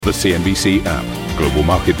The CNBC app. Global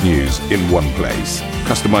market news in one place.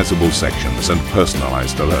 Customizable sections and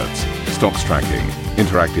personalized alerts. Stocks tracking,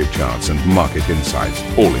 interactive charts and market insights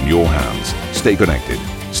all in your hands. Stay connected.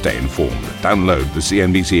 Stay informed. Download the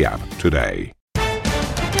CNBC app today.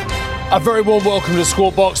 A very warm welcome to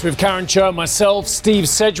Squawk Box with Karen Cho, myself, Steve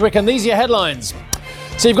Sedgwick, and these are your headlines.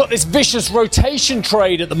 So you've got this vicious rotation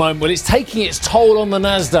trade at the moment. Well, it's taking its toll on the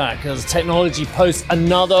Nasdaq as technology posts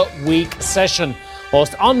another weak session,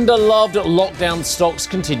 whilst underloved lockdown stocks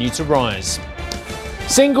continue to rise.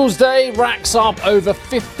 Singles Day racks up over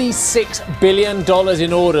 $56 billion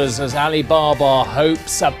in orders as Alibaba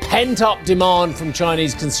hopes a pent-up demand from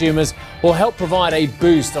Chinese consumers will help provide a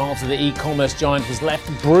boost after the e-commerce giant was left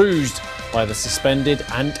bruised by the suspended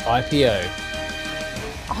Ant IPO.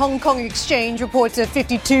 Hong Kong Exchange reports a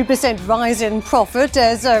 52% rise in profit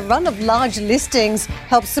as a run of large listings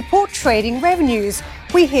helps support trading revenues.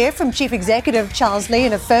 We hear from Chief Executive Charles Lee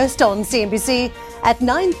in a first on CNBC at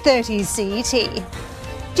 9:30 CET.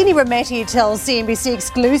 Ginny Rometty tells CNBC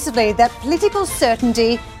exclusively that political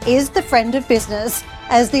certainty is the friend of business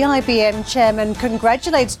as the IBM chairman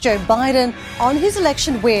congratulates Joe Biden on his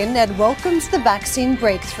election win and welcomes the vaccine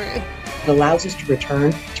breakthrough. It allows us to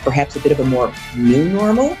return to perhaps a bit of a more new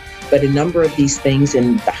normal, but a number of these things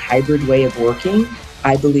in the hybrid way of working,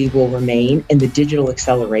 I believe, will remain, and the digital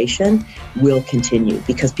acceleration will continue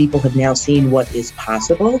because people have now seen what is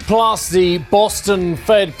possible. Plus, the Boston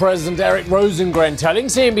Fed President Eric Rosengren telling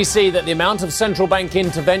CNBC that the amount of central bank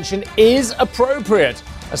intervention is appropriate,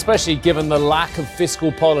 especially given the lack of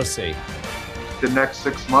fiscal policy. The next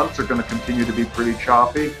 6 months are going to continue to be pretty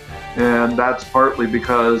choppy, and that's partly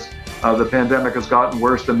because the pandemic has gotten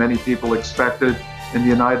worse than many people expected. In the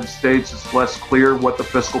United States, it's less clear what the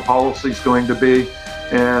fiscal policy is going to be,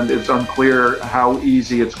 and it's unclear how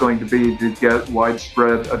easy it's going to be to get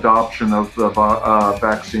widespread adoption of the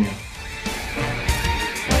vaccine.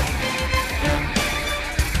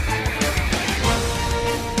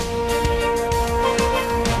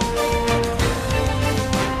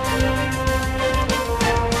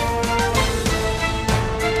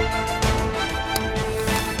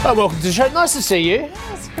 Oh, welcome to the show. Nice to see you.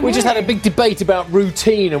 We just had a big debate about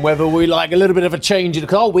routine and whether we like a little bit of a change.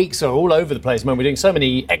 Because our weeks are all over the place, man. We're doing so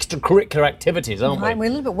many extracurricular activities, aren't we? Right, we're a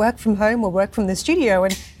little bit work from home or work from the studio.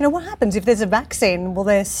 And, what happens if there's a vaccine? Will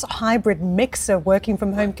this hybrid mix of working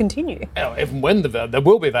from home continue? Even when there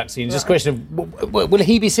will be a vaccine, it's just a question of, will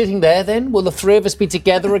he be sitting there then? Will the three of us be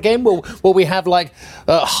together again? Will we have like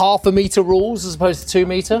half a metre rules as opposed to 2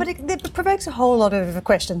 metre? But it provokes a whole lot of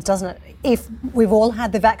questions, doesn't it? If we've all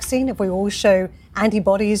had the vaccine, if we all show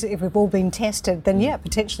antibodies, if we've all been tested, then yeah,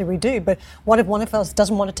 potentially we do. But what if one of us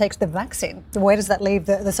doesn't want to take the vaccine? Where does that leave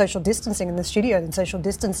the social distancing in the studio and social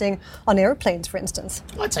distancing on aeroplanes, for instance?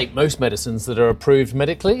 I take most medicines that are approved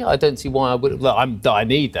medically. I don't see why I would. I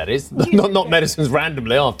need, that is. Not medicines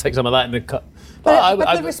randomly. I'll take some of that in a cut.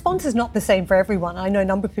 But the response is not the same for everyone. I know a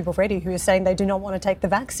number of people already who are saying they do not want to take the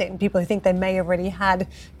vaccine. People who think they may have already had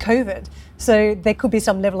COVID. So there could be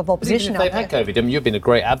some level of opposition out there. Even if they've had COVID, you've been a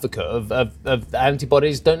great advocate of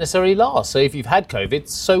antibodies don't necessarily last. So if you've had COVID,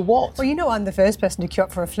 so what? Well, I'm the first person to queue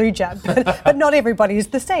up for a flu jab, but not everybody is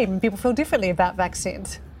the same. People feel differently about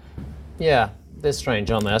vaccines. Yeah. They're strange,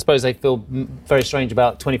 aren't they? I suppose they feel very strange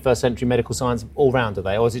about 21st century medical science all round, do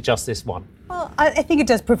they? Or is it just this one? Well, I think it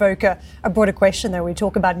does provoke a broader question, though. We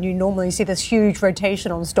talk about new normal. You see this huge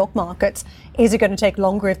rotation on stock markets. Is it going to take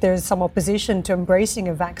longer if there is some opposition to embracing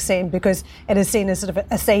a vaccine because it is seen as sort of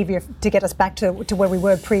a saviour to get us back to where we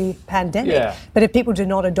were pre-pandemic? Yeah. But if people do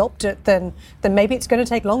not adopt it, then maybe it's going to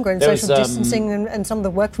take longer and social distancing and some of the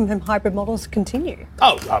work from home hybrid models continue.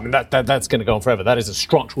 Oh, I mean, that's going to go on forever. That is a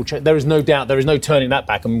structural change. There is no doubt. There is no turning that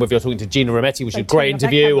back. I mean, whether you're talking to Gina Rometty, which is a great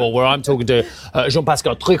interview, or where I'm talking to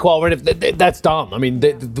Jean-Pascal Tricoire, that's done. I mean,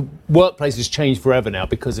 the workplace has changed forever now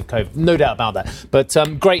because of COVID. No doubt about that. But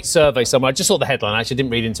great survey somewhere. I just saw the headline. Actually,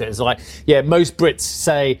 didn't read into it. It's like, yeah, most Brits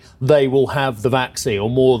say they will have the vaccine, or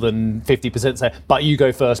more than 50% say, but you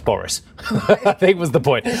go first, Boris. I think was the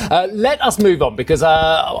point. Let us move on because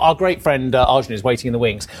our great friend Arjun is waiting in the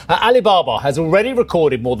wings. Alibaba has already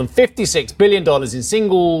recorded more than $56 billion in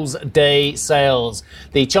singles day sales.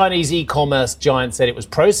 The Chinese e-commerce giant said it was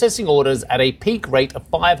processing orders at a peak rate of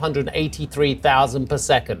 583,000 per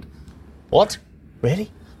second. What?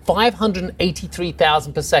 Really?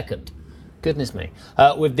 583,000 per second? Goodness me.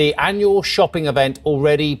 With the annual shopping event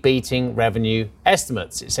already beating revenue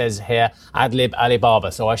estimates. It says here, ad-lib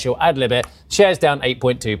Alibaba. So I shall ad-lib it. Shares down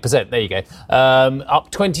 8.2%. There you go.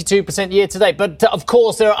 Up 22% year to date. But of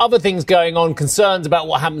course, there are other things going on. Concerns about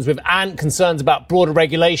what happens with Ant. Concerns about broader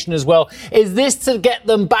regulation as well. Is this to get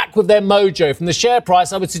them back with their mojo? From the share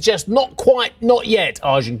price, I would suggest not quite, not yet,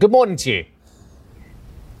 Arjun. Good morning to you.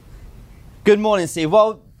 Good morning, Steve.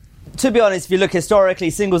 Well, to be honest, if you look historically,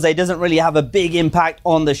 Singles Day doesn't really have a big impact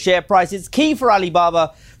on the share price. It's key for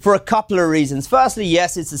Alibaba for a couple of reasons. Firstly,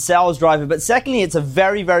 yes, it's a sales driver, but secondly, it's a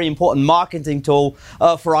very, very important marketing tool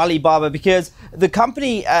for Alibaba, because the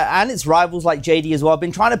company and its rivals like JD as well have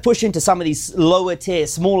been trying to push into some of these lower tier,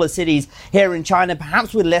 smaller cities here in China,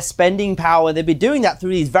 perhaps with less spending power. They've been doing that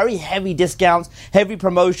through these very heavy discounts, heavy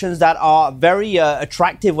promotions that are very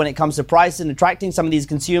attractive when it comes to price and attracting some of these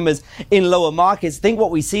consumers in lower markets. I think what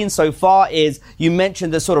we've seen so far is, you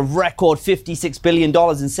mentioned the sort of record $56 billion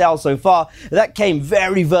in sales so far. That came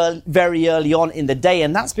very early on in the day,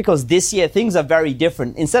 and that's because this year things are very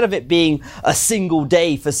different. Instead of it being a single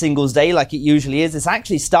day for Singles Day like it usually is, it's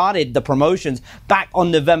actually started the promotions back on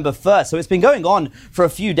November 1st. So it's been going on for a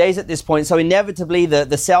few days at this point. So inevitably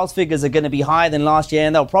the sales figures are going to be higher than last year,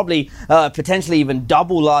 and they'll probably potentially even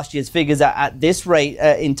double last year's figures at this rate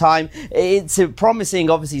in time. It's a promising,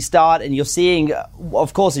 obviously, start, and you're seeing,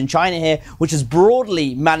 of course, in China here, which has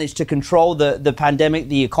broadly managed to control the pandemic,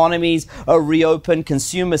 the economies are reopened,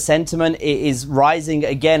 consumer sentiment is rising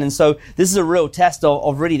again. And so this is a real test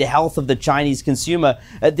of really the health of the Chinese consumer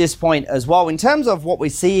at this point as well. In terms of what we're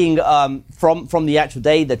seeing from the actual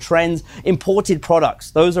day, the trends, imported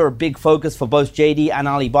products, those are a big focus for both JD and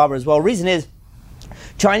Alibaba as well. Reason is,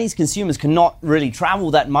 Chinese consumers cannot really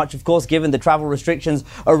travel that much, of course, given the travel restrictions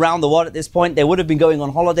around the world at this point. They would have been going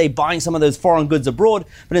on holiday, buying some of those foreign goods abroad,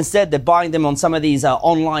 but instead they're buying them on some of these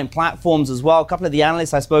online platforms as well. A couple of the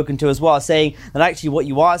analysts I've spoken to as well are saying that actually what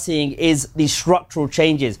you are seeing is these structural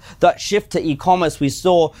changes. That shift to e-commerce we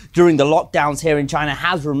saw during the lockdowns here in China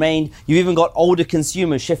has remained. You've even got older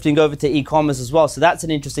consumers shifting over to e-commerce as well. So that's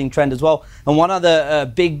an interesting trend as well. And one other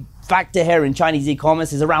big factor here in Chinese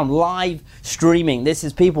e-commerce is around live streaming. This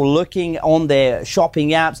is people looking on their shopping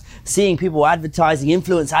apps, seeing people advertising,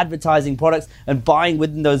 influence advertising products, and buying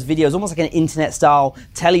within those videos, almost like an internet style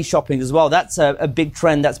tele-shopping as well. That's a big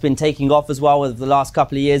trend that's been taking off as well over the last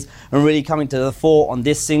couple of years and really coming to the fore on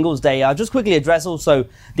this Singles Day. I'll just quickly address also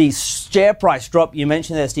the share price drop you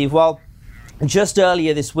mentioned there, Steve. Well, just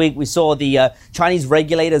earlier this week, we saw the Chinese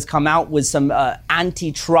regulators come out with some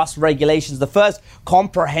antitrust regulations, the first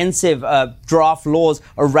comprehensive draft laws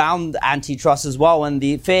around antitrust as well. And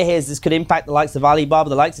the fear here is this could impact the likes of Alibaba,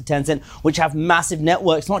 the likes of Tencent, which have massive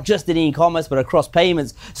networks, not just in e-commerce, but across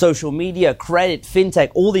payments, social media, credit,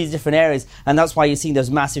 fintech, all these different areas. And that's why you're seeing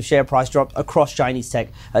those massive share price drops across Chinese tech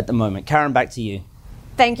at the moment. Karen, back to you.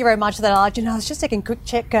 Thank you very much for that, Arjun. I was just taking a quick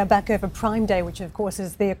check back over Prime Day, which of course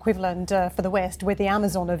is the equivalent for the West with the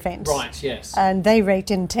Amazon event. Right, yes. And they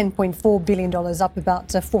raked in $10.4 billion, up about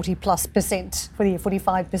 40+%,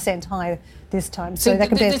 45% higher this time. So that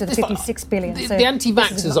compares to the $56 billion. The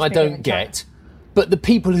anti-vaxxers I don't get. But the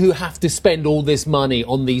people who have to spend all this money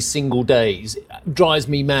on these single days drives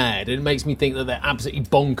me mad. It makes me think that they're absolutely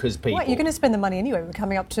bonkers people. Well, you're going to spend the money anyway. We're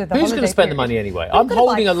coming up to the Who's holiday going to spend period. the money anyway? I'm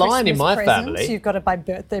holding a line in my family. You've got to buy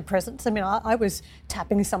birthday presents. I mean, I was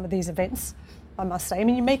tapping some of these events, I must say. I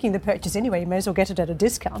mean, you're making the purchase anyway. You may as well get it at a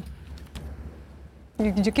discount.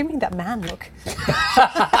 You're giving me that man look.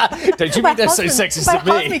 Don't you think that's so sexist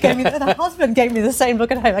to me? The husband gave me the same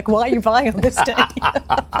look at her, like, why are you buying on this day?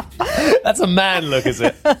 That's a man look, is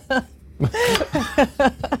it?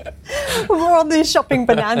 More on this shopping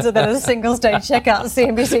bonanza than a Singles Day. Check out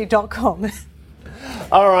CNBC.com.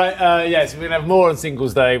 All right, yes, we're going to have more on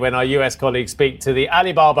Singles Day when our US colleagues speak to the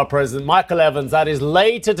Alibaba president, Michael Evans. That is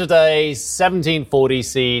later today, 17:40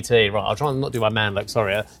 CET. Right, I'll try and not do my man look,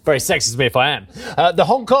 sorry. Very sexist of me if I am. The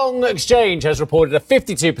Hong Kong Exchange has reported a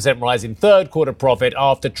 52% rise in third quarter profit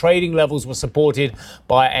after trading levels were supported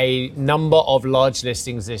by a number of large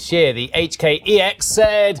listings this year. The HKEX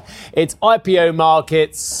said its IPO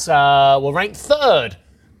markets were ranked third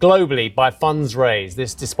globally by funds raised.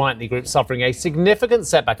 This despite the group suffering a significant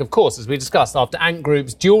setback, of course, as we discussed, after Ant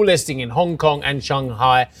Group's dual listing in Hong Kong and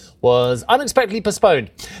Shanghai was unexpectedly postponed.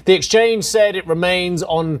 The exchange said it remains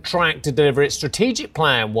on track to deliver its strategic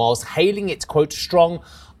plan whilst hailing its, quote, strong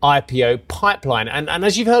IPO pipeline. And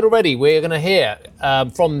as you've heard already, we're going to hear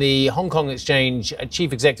from the Hong Kong Exchange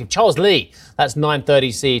Chief Executive, Charles Lee. That's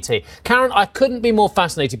 9:30 CET. Karen, I couldn't be more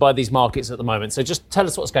fascinated by these markets at the moment. So just tell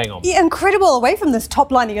us what's going on. Yeah, incredible. Away from this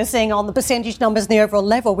top line that you're seeing on the percentage numbers and the overall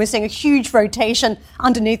level, we're seeing a huge rotation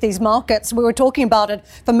underneath these markets. We were talking about it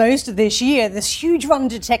for most of this year, this huge run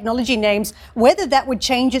into technology names, whether that would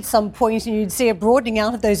change at some point and you'd see a broadening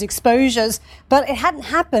out of those exposures. But it hadn't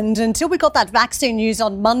happened until we got that vaccine news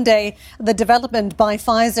on Monday, the development by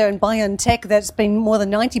Pfizer and BioNTech that's been more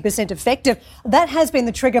than 90% effective. That has been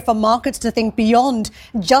the trigger for markets to think beyond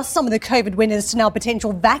just some of the COVID winners to now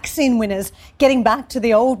potential vaccine winners, getting back to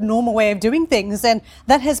the old normal way of doing things. And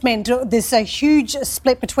that has meant this huge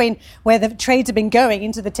split between where the trades have been going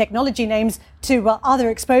into the technology names to other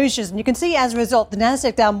exposures. And you can see as a result, the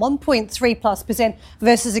Nasdaq down 1.3+%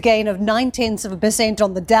 versus a gain of 0.9%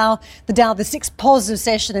 on the Dow. The Dow, the sixth positive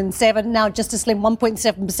session in 7, now just a slim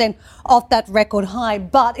 1.7% off that record high.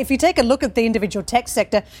 But if you take a look at the individual tech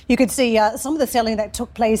sector, you could see some of the selling that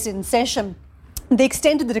took place in session. The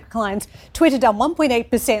extent of the declines, Twitter down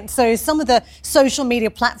 1.8%. So some of the social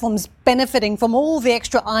media platforms benefiting from all the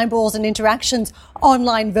extra eyeballs and interactions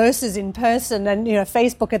online versus in person. And,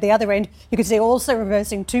 Facebook at the other end, you could see also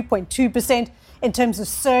reversing 2.2%. In terms of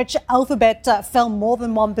search, Alphabet fell more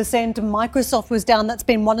than 1%. Microsoft was down. That's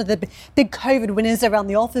been one of the big COVID winners around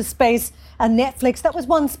the office space. And Netflix, that was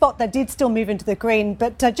one spot that did still move into the green.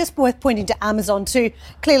 But just worth pointing to Amazon too.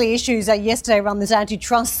 Clearly issues yesterday around this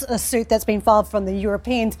antitrust suit that's been filed from the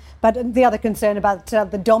Europeans. But the other concern about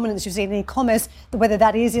the dominance you see in e-commerce, whether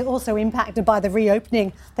that is also impacted by the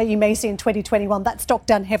reopening that you may see in 2021. That stock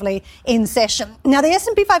down heavily in session. Now, the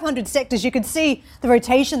S&P 500 sectors, you can see the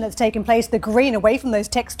rotation that's taken place, the green away from those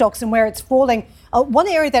tech stocks and where it's falling. One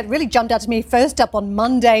area that really jumped out to me first up on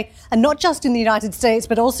Monday, and not just in the United States,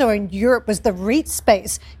 but also in Europe, was the REIT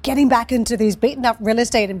space, getting back into these beaten up real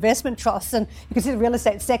estate investment trusts. And you can see the real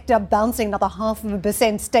estate sector bouncing another 0.5%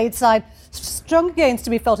 stateside. Stronger gains to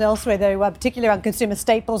be felt elsewhere, though, particularly on consumer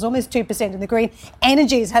staples, almost 2% in the green.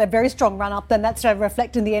 Energy has had a very strong run up, and that's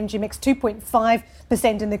reflected in the energy mix,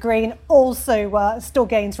 2.5% in the green. Also, still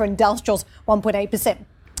gains for industrials, 1.8%.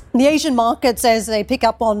 The Asian markets, as they pick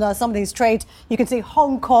up on some of these trades, you can see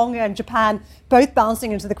Hong Kong and Japan both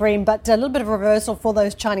bouncing into the green, but a little bit of a reversal for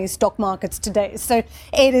those Chinese stock markets today. So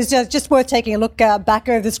it is just worth taking a look back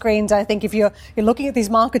over the screens. I think if you're looking at these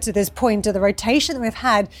markets at this point, the rotation that we've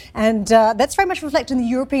had, and that's very much reflected in the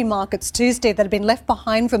European markets too, Steve, that have been left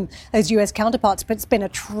behind from those US counterparts. But it's been a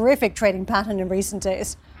terrific trading pattern in recent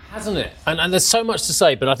days. Hasn't it? And there's so much to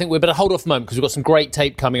say, but I think we better hold off a moment because we've got some great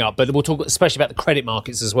tape coming up, but we'll talk especially about the credit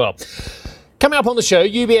markets as well. Coming up on the show,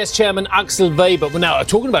 UBS chairman Axel Weber. Well, now,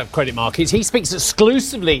 talking about credit markets, he speaks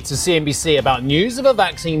exclusively to CNBC about news of a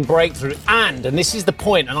vaccine breakthrough and this is the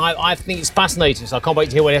point, and I think it's fascinating, so I can't wait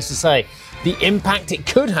to hear what he has to say, the impact it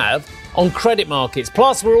could have on credit markets.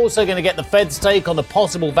 Plus, we're also going to get the Fed's take on the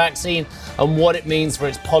possible vaccine and what it means for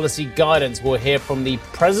its policy guidance. We'll hear from the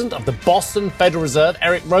president of the Boston Federal Reserve,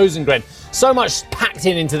 Eric Rosengren. So much packed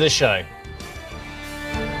into the show.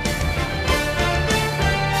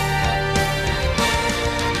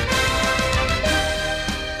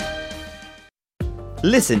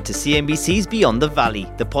 Listen to CNBC's Beyond the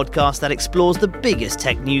Valley, the podcast that explores the biggest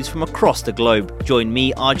tech news from across the globe. Join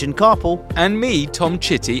me, Arjun Karpal. And me, Tom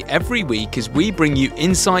Chitty, every week as we bring you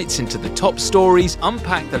insights into the top stories,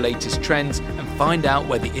 unpack the latest trends, and find out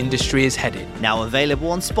where the industry is headed. Now available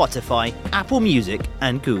on Spotify, Apple Music,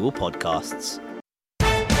 and Google Podcasts.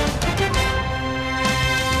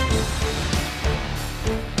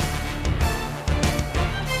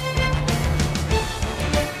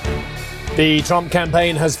 The Trump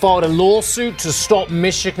campaign has filed a lawsuit to stop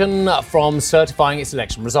Michigan from certifying its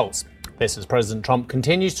election results. This as President Trump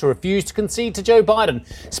continues to refuse to concede to Joe Biden.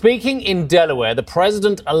 Speaking in Delaware, the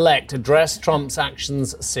president-elect addressed Trump's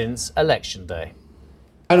actions since Election Day.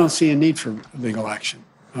 I don't see a need for legal action,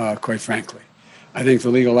 quite frankly. I think the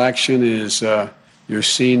legal action is you're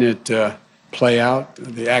seeing it play out,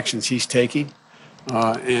 the actions he's taking.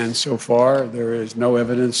 And so far, there is no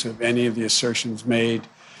evidence of any of the assertions made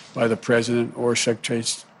by the president or Secretary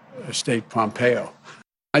of State Pompeo.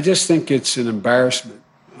 I just think it's an embarrassment,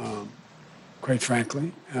 quite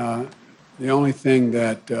frankly. The only thing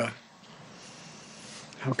that,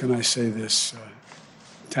 how can I say this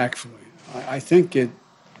tactfully? I think it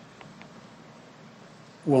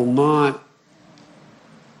will not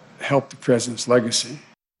help the president's legacy.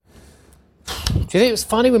 Do you think it was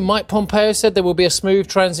funny when Mike Pompeo said there will be a smooth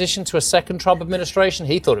transition to a second Trump administration?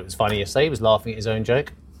 He thought it was funny yesterday. He was laughing at his own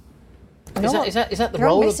joke. not. Is that the They're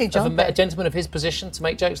all role message, of aren't a they? gentleman of his position to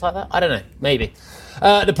make jokes like that? I don't know. Maybe.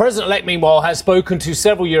 The president-elect, meanwhile, has spoken to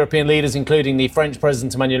several European leaders, including the French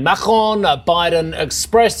President Emmanuel Macron. Biden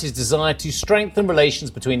expressed his desire to strengthen relations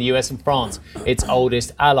between the US and France, its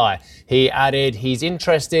oldest ally. He added he's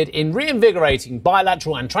interested in reinvigorating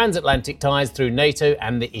bilateral and transatlantic ties through NATO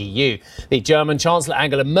and the EU. The German Chancellor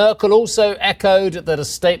Angela Merkel also echoed that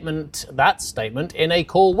statement in a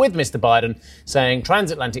call with Mr. Biden, saying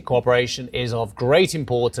transatlantic cooperation is of great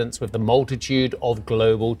importance with the multitude of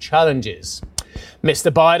global challenges.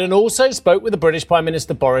 Mr. Biden also spoke with the British Prime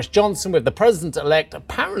Minister Boris Johnson, with the president-elect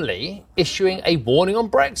apparently issuing a warning on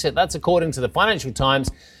Brexit. That's according to the Financial Times.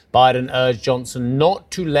 Biden urged Johnson not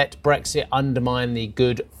to let Brexit undermine the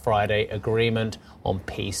Good Friday Agreement on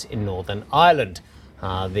peace in Northern Ireland.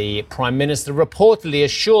 The Prime Minister reportedly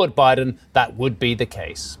assured Biden that would be the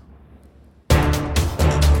case.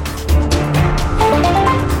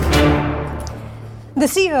 The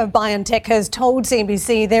CEO of BioNTech has told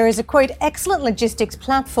CNBC there is a, quote, excellent logistics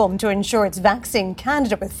platform to ensure its vaccine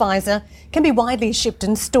candidate with Pfizer can be widely shipped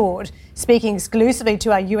and stored. Speaking exclusively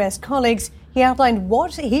to our US colleagues, he outlined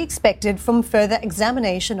what he expected from further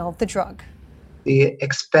examination of the drug. We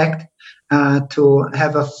expect to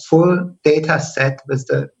have a full data set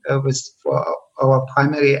for our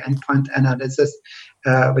primary endpoint analysis,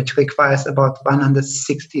 which requires about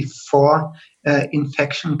 164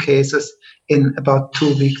 infection cases in about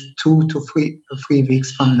 2 to 3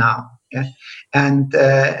 weeks from now. Yeah? And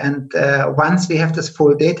once we have this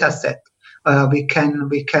full data set, we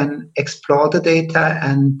can explore the data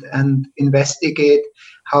and investigate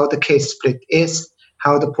how the case split is,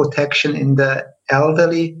 how the protection in the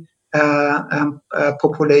elderly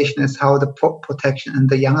population is, how the protection in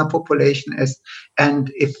the younger population is,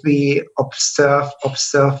 and if we observe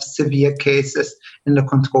severe cases in the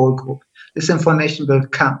control group. This information will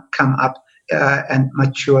come up and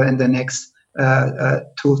mature in the next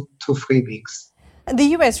 2 to 3 weeks. The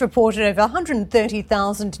US reported over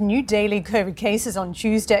 130,000 new daily COVID cases on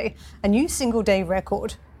Tuesday, a new single-day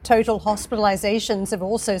record. Total hospitalizations have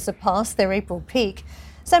also surpassed their April peak.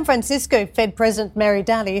 San Francisco Fed President Mary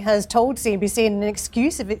Daly has told CNBC in an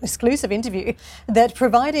exclusive interview that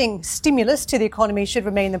providing stimulus to the economy should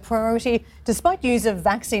remain the priority despite news of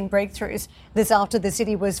vaccine breakthroughs. This after the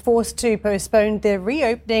city was forced to postpone their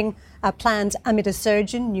reopening plans amid a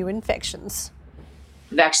surge in new infections.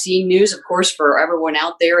 Vaccine news, of course, for everyone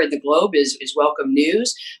out there in the globe is welcome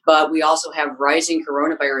news. But we also have rising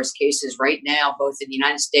coronavirus cases right now, both in the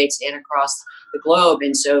United States and across the globe.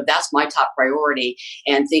 And so that's my top priority,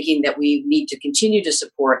 and thinking that we need to continue to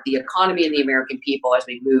support the economy and the American people as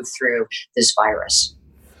we move through this virus.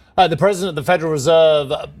 The president of the Federal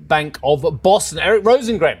Reserve Bank of Boston, Eric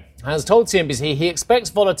Rosengren, has told CNBC he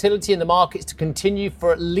expects volatility in the markets to continue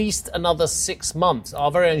for at least another 6 months.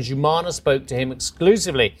 Our very own Jumana spoke to him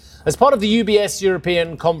exclusively. As part of the UBS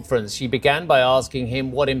European conference, she began by asking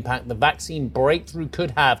him what impact the vaccine breakthrough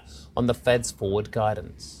could have on the Fed's forward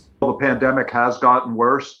guidance. The pandemic has gotten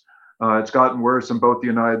worse. It's gotten worse in both the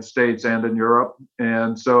United States and in Europe.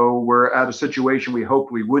 And so we're at a situation we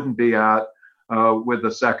hoped we wouldn't be at with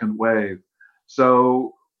the second wave.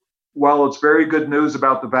 So while it's very good news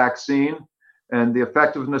about the vaccine, and the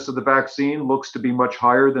effectiveness of the vaccine looks to be much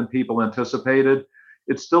higher than people anticipated,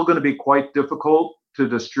 it's still going to be quite difficult to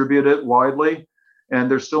distribute it widely. And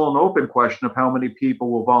there's still an open question of how many people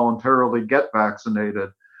will voluntarily get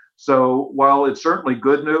vaccinated. So while it's certainly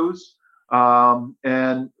good news,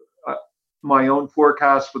 and my own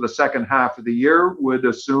forecast for the second half of the year would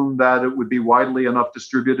assume that it would be widely enough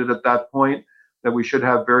distributed at that point that we should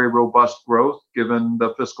have very robust growth given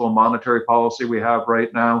the fiscal and monetary policy we have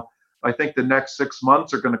right now. I think the next 6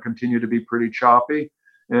 months are going to continue to be pretty choppy.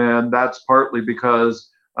 And that's partly because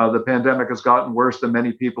the pandemic has gotten worse than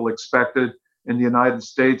many people expected. In the United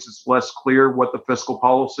States, it's less clear what the fiscal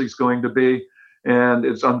policy is going to be. And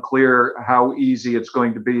it's unclear how easy it's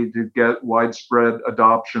going to be to get widespread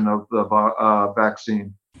adoption of the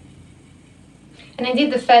vaccine. And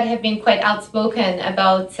indeed, the Fed have been quite outspoken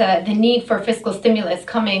about the need for fiscal stimulus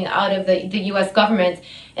coming out of the U.S. government.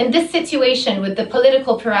 In this situation with the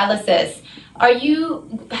political paralysis, are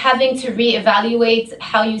you having to reevaluate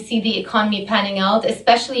how you see the economy panning out,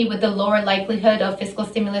 especially with the lower likelihood of fiscal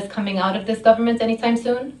stimulus coming out of this government anytime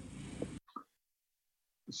soon?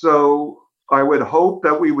 So I would hope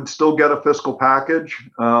that we would still get a fiscal package.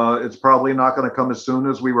 It's probably not going to come as soon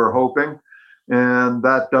as we were hoping. And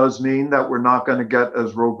that does mean that we're not going to get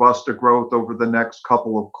as robust a growth over the next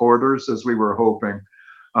couple of quarters as we were hoping.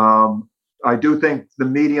 I do think the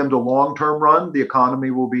medium to long-term run, the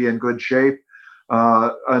economy will be in good shape.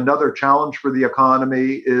 Another challenge for the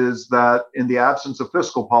economy is that in the absence of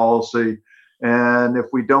fiscal policy, and if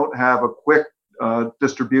we don't have a quick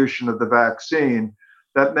distribution of the vaccine,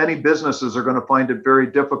 that many businesses are going to find it very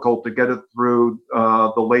difficult to get it through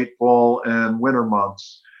the late fall and winter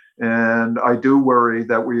months. And I do worry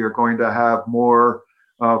that we are going to have more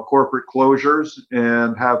corporate closures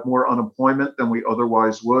and have more unemployment than we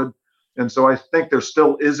otherwise would. And so I think there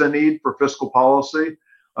still is a need for fiscal policy.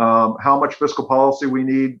 How much fiscal policy we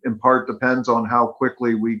need in part depends on how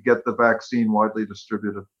quickly we get the vaccine widely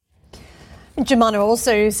distributed. Jemana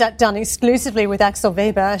also sat down exclusively with Axel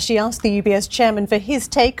Weber. She asked the UBS chairman for his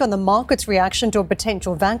take on the market's reaction to a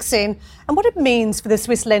potential vaccine and what it means for the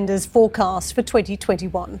Swiss lenders' forecast for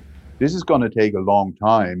 2021. This is going to take a long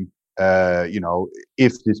time,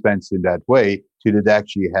 if dispensed in that way, till it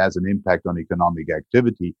actually has an impact on economic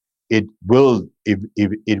activity. It will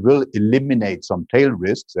eliminate some tail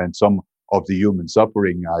risks, and some of the human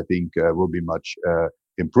suffering, I think, will be much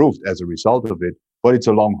improved as a result of it. But it's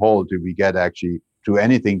a long haul till we get actually to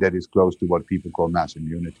anything that is close to what people call mass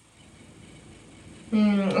immunity.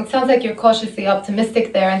 It sounds like you're cautiously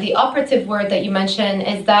optimistic there. And the operative word that you mentioned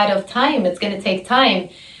is that of time. It's going to take time.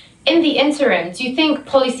 In the interim, do you think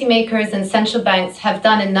policymakers and central banks have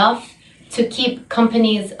done enough to keep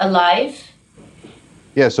companies alive?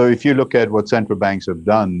 Yeah, so if you look at what central banks have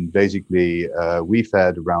done, basically we've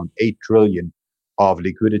had around 8 trillion of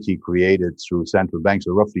liquidity created through central banks,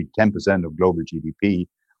 so roughly 10% of global GDP.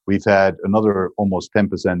 We've had another almost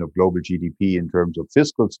 10% of global GDP in terms of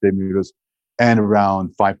fiscal stimulus, and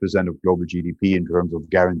around 5% of global GDP in terms of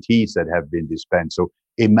guarantees that have been dispensed. So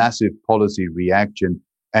a massive policy reaction.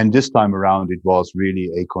 And this time around, it was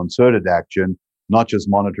really a concerted action, not just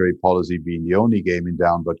monetary policy being the only game in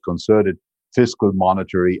town, but concerted fiscal,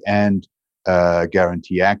 monetary, and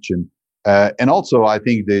guarantee action. And also, I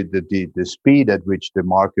think the speed at which the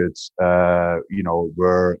markets,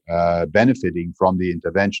 were benefiting from the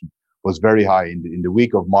intervention was very high. In the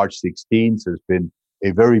week of March 16th, there's been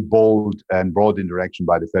a very bold and broad interaction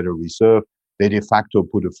by the Federal Reserve. They de facto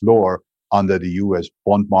put a floor under the U.S.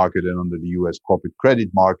 bond market and under the U.S. corporate credit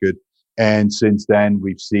market. And since then,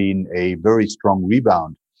 we've seen a very strong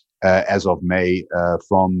rebound as of May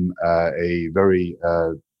from a very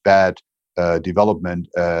bad development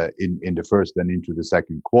in the first and into the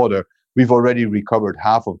second quarter. We've already recovered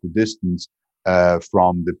half of the distance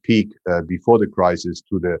from the peak before the crisis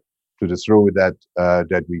to the throw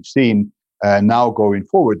that we've seen. Now going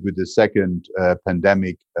forward with the second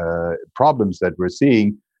pandemic problems that we're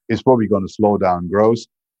seeing is probably going to slow down growth.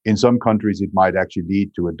 In some countries, it might actually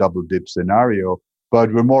lead to a double dip scenario,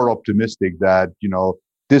 but we're more optimistic that,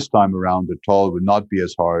 this time around the toll will not be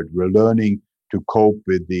as hard. We're learning to cope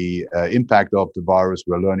with the impact of the virus.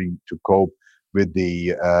 We're learning to cope with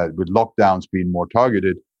with lockdowns being more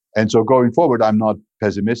targeted. And so going forward, I'm not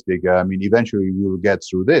pessimistic. Eventually we will get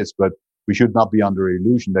through this, but we should not be under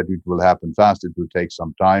illusion that it will happen fast. It will take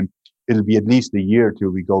some time. It'll be at least a year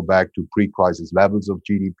till we go back to pre-crisis levels of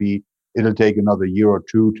GDP. It'll take another year or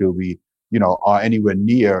two till we, are anywhere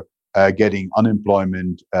near getting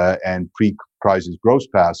unemployment and pre-crisis growth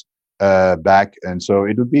paths back. And so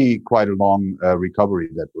it will be quite a long recovery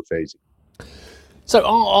that we're facing. So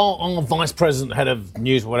our Vice President, Head of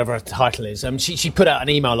News, whatever her title is, she put out an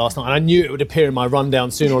email last night, and I knew it would appear in my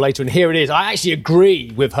rundown sooner or later, and here it is. I actually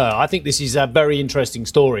agree with her. I think this is a very interesting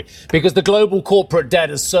story because the global corporate debt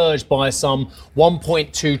has surged by some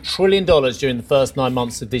 $1.2 trillion during the first 9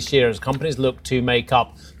 months of this year as companies look to make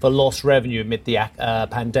up for lost revenue amid the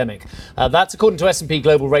pandemic. That's according to S&P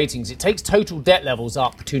Global Ratings. It takes total debt levels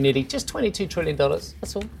up to nearly just $22 trillion.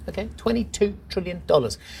 That's all, okay? $22 trillion.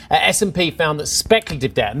 S&P found that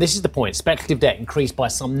speculative debt, and this is the point, speculative debt increased by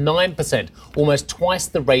some 9%, almost twice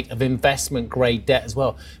the rate of investment-grade debt as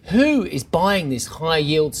well. Who is buying this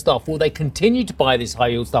high-yield stuff? Will they continue to buy this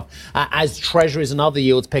high-yield stuff as treasuries and other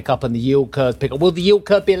yields pick up and the yield curves pick up? Will the yield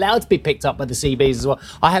curve be allowed to be picked up by the CBs as well?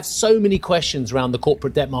 I have so many questions around the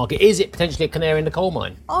corporate debt market. Is it potentially a canary in the coal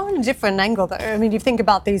mine? On a different angle, though. I mean, you think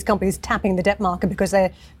about these companies tapping the debt market because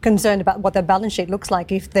they're concerned about what their balance sheet looks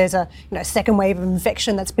like if there's a second wave of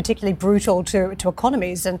infection that's particularly brutal to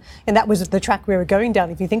economies. And that was the track we were going down,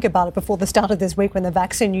 if you think about it, before the start of this week when the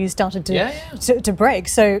vaccine news started to break.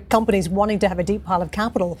 So companies wanting to have a deep pile of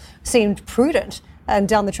capital seemed prudent. And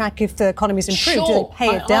down the track, if the economy's improved, do they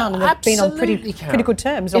pay it down? And they've been on pretty good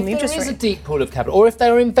terms on the interest rate. If there is a deep pool of capital, or if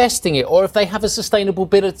they're investing it, or if they have a sustainable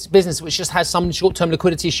business which just has some short-term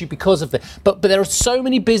liquidity issue because of it. But there are so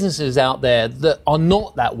many businesses out there that are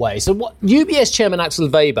not that way. So what UBS Chairman Axel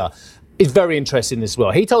Weber is very interested in this as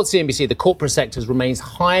well. He told CNBC the corporate sector remains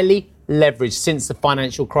highly leveraged since the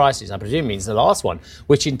financial crisis. I presume it means the last one,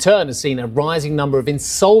 which in turn has seen a rising number of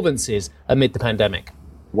insolvencies amid the pandemic.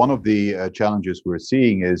 One of the challenges we're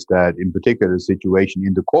seeing is that, in particular, the situation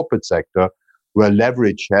in the corporate sector, where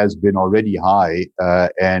leverage has been already high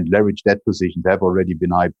and leverage debt positions have already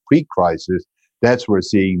been high pre-crisis, that's where we're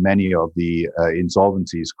seeing many of the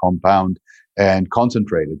insolvencies compound and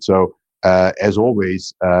concentrated. So, as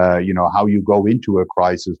always, how you go into a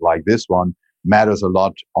crisis like this one matters a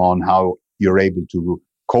lot on how you're able to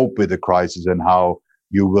cope with the crisis and how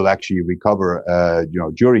you will actually recover,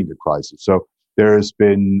 during the crisis. So there has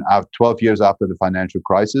been 12 years after the financial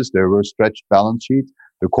crisis, there were stretched balance sheets.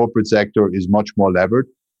 The corporate sector is much more levered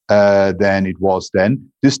than it was then.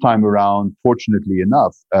 This time around, fortunately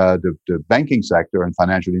enough, the banking sector and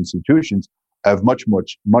financial institutions have much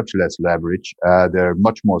less leverage. There are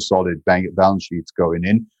much more solid balance sheets going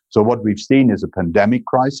in. So what we've seen is a pandemic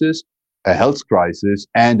crisis, a health crisis,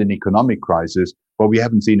 and an economic crisis, but we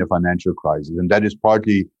haven't seen a financial crisis. And that is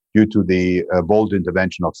partly due to the bold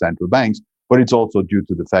intervention of central banks, but it's also due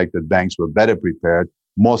to the fact that banks were better prepared,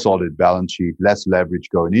 more solid balance sheet, less leverage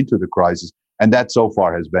going into the crisis, and that so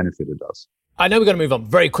far has benefited us. I know we're going to move on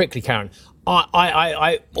very quickly, Karen.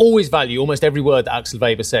 I always value almost every word that Axel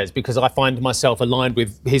Weber says because I find myself aligned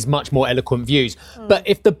with his much more eloquent views. But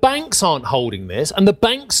if the banks aren't holding this and the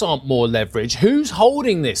banks aren't more leveraged, who's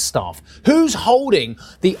holding this stuff? Who's holding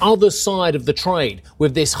the other side of the trade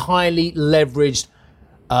with this highly leveraged,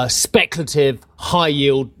 speculative, high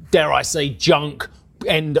yield, dare I say, junk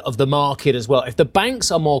end of the market as well? If the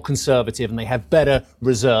banks are more conservative and they have better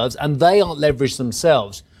reserves and they aren't leveraged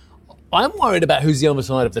themselves, I'm worried about who's the other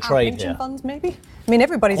side of the trade pension here. Funds, maybe? I mean,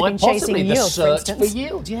 everybody's been chasing yield, for instance. For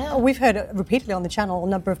yield, yeah. We've heard repeatedly on the channel a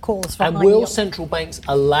number of calls for and high will yield. Central banks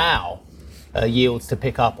allow yields to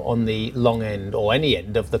pick up on the long end or any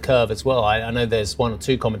end of the curve as well? I know there's one or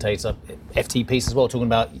two commentators, FT piece as well, talking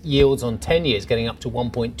about yields on 10 years getting up to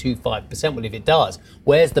 1.25%. Well, if it does,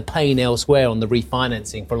 where's the pain elsewhere on the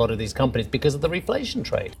refinancing for a lot of these companies because of the reflation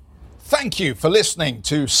trade? Thank you for listening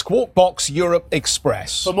to Squawk Box Europe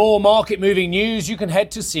Express. For more market-moving news, you can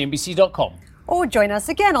head to cnbc.com. Or join us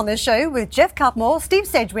again on this show with Jeff Cutmore, Steve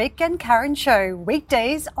Sedgwick and Karen Cho,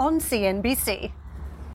 weekdays on CNBC.